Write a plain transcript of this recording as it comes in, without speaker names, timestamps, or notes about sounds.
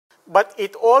but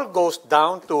it all goes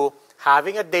down to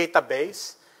having a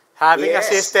database, having a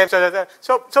system.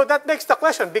 So that makes the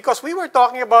question, because we were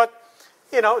talking about,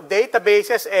 you know,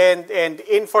 databases and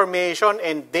information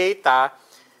and data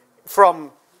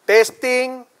from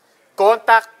testing,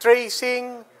 contact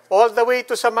tracing, all the way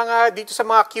to sa mga, dito sa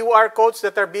mga QR codes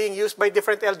that are being used by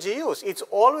different LGUs. It's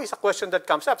always a question that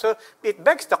comes up. So it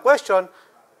begs the question,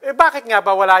 eh, bakit nga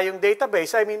ba wala yung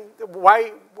database? I mean,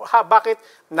 bakit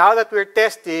now that we're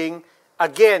testing,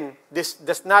 again, this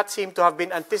does not seem to have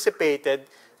been anticipated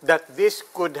that this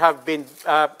could have been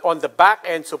on the back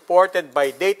end supported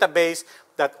by database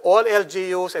that all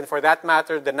LGUs, and for that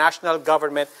matter, the national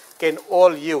government, can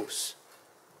all use.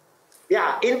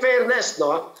 Yeah, in fairness,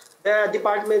 no, the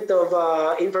Department of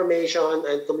Information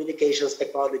and Communications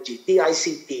Technology,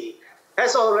 DICT,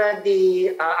 has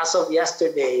already, as of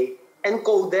yesterday,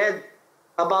 encoded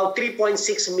about 3.6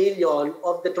 million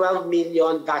of the 12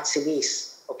 million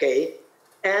vaccinees, okay?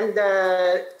 And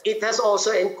it has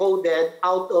also encoded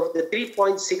out of the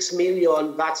 3.6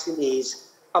 million vaccinees,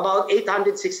 about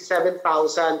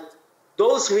 867,000,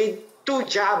 those with 2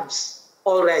 jabs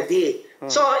already.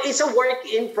 So it's a work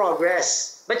in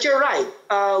progress. But you're right,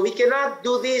 we cannot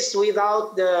do this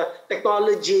without the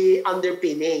technology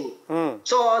underpinning.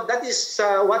 So that is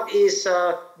what is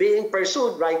being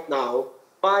pursued right now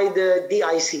by the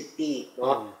DICT,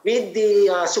 no? With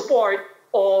the support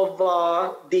of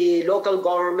the local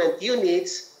government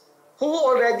units who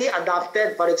already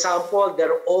adopted, for example,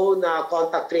 their own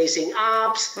contact tracing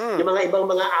apps, yung mga ibang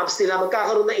mga apps nila,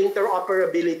 magkakaroon na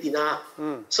interoperability na.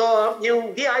 So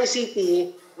yung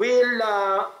DICT will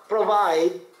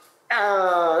provide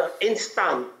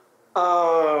instant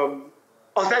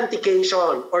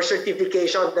authentication or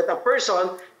certification that a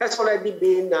person has already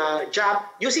been jabbed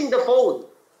using the phone.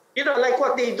 You know, like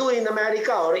what they do in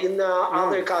America or in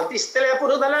other countries.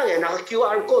 Telepono na lang eh,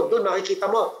 naka-QR code, doon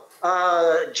makikita mo.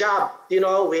 Jab, you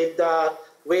know, with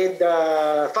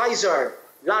Pfizer,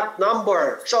 lot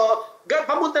number. So,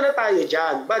 pamunta na tayo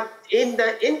dyan. But in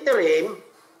the interim,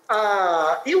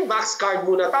 yung Max card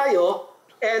muna tayo,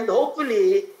 and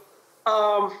hopefully,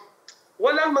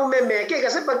 walang mangmemeke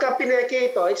kasi pagka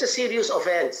pineke ito, it's a serious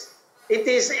offense. It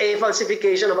is a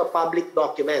falsification of a public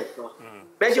document. No?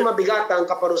 Medyo mabigat ang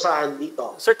kaparusahan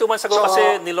dito. Sir, 2 months ago kasi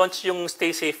nilaunch yung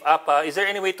Stay Safe app. Is there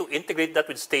any way to integrate that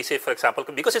with Stay Safe, for example?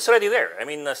 Because it's already there. I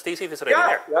mean, Stay Safe is already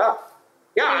there.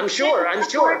 Yeah, I'm sure.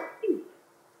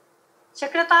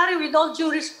 Secretary, with all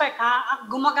due respect,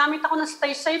 gumagamit ako ng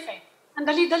Stay Safe eh. Ang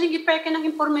dali-daling ipeke ng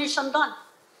information doon.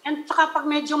 And saka pag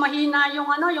medyo mahina yung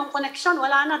yung connection,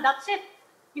 wala na, that's it.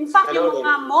 In fact, yung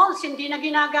mga malls hindi na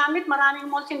ginagamit, maraming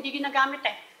malls hindi ginagamit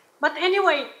eh. But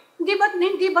anyway, hindi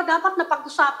ba dapat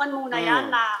napag-usapan muna yan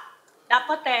na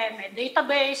dapat may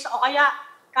database o kaya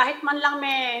kahit man lang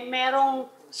merong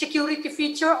security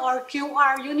feature or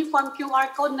uniform QR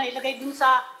code na ilagay dun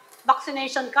sa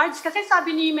vaccination cards? Kasi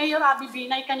sabi ni Mayor Abby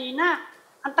Binay kanina,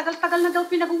 ang tagal-tagal na daw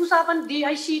pinag-uusapan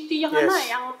DICT yung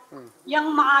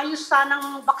yung maayos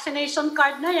sanang vaccination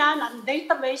card na yan, ang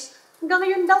database, hanggang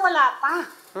ngayon daw wala pa.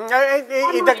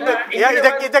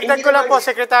 Idagdag ko lang po,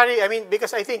 Secretary. I mean,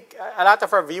 because I think a lot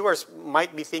of our viewers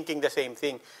might be thinking the same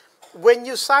thing. When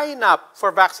you sign up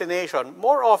for vaccination,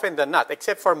 more often than not,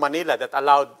 except for Manila that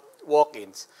allowed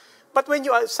walk-ins, but when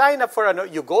you sign up for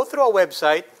you go through a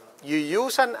website, you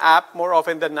use an app, more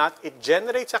often than not, it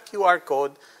generates a QR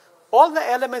code. All the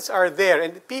elements are there,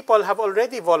 and people have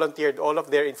already volunteered all of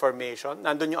their information.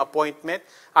 Nandun yung appointment,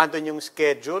 nandun yung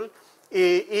schedule.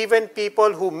 Even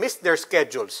people who miss their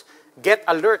schedules get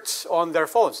alerts on their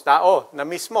phones.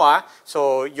 Na-miss mo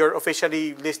so you're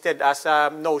officially listed as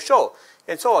no-show,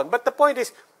 and so on. But the point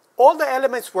is, all the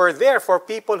elements were there for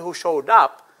people who showed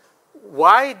up.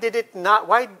 Why did it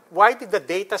not? Why did the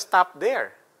data stop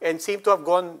there and seem to have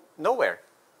gone nowhere?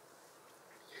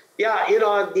 Yeah, you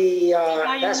know, the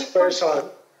best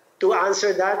person to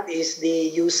answer that is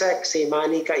the USEC, si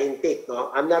Manny Kaintik.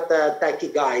 No? I'm not a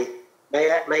techie guy.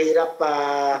 Mahirap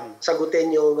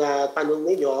sagutin yung tanong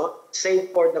ninyo, save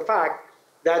for the fact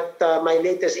that my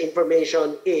latest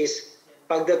information is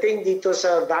pagdating dito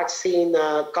sa vaccine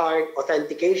card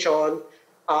authentication,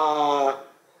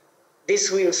 this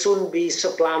will soon be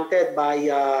supplanted by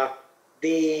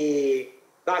the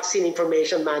vaccine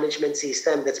information management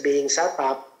system that's being set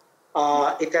up.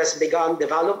 It has begun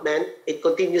development. It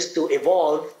continues to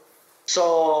evolve.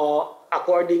 So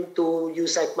according to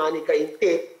USEC Manny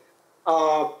Kaintik,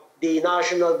 the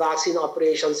National Vaccine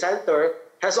Operations Center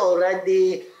has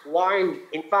already warned,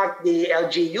 in fact, the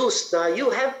LGUs, na you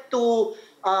have to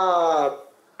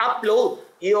upload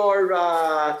your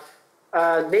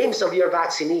names of your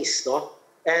vaccinees, no?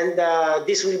 And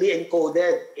this will be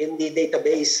encoded in the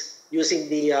database using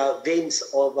the veins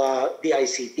of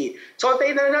DICT. So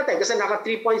antayin na natin kasi naka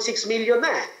 3.6 million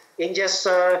na in just,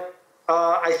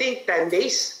 I think, 10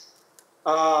 days.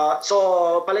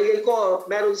 So palagay ko,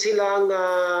 meron silang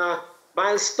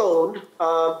milestone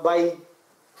by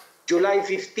July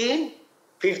 15,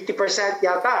 50%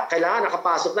 yata. Kailangan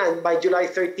nakapasok na. And by July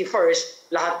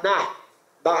 31st, lahat na.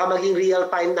 Baka maging real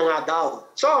time na nga daw.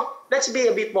 So let's be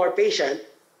a bit more patient.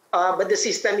 But the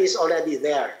system is already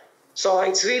there. So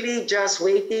it's really just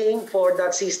waiting for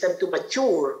that system to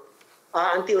mature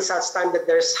until such time that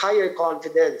there's higher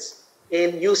confidence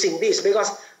in using this.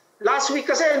 Because last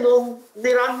week kasi nung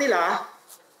niran nila,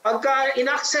 pagka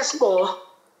in-access mo,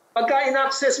 ano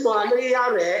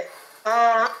nangyayari,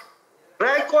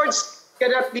 records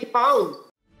cannot be found.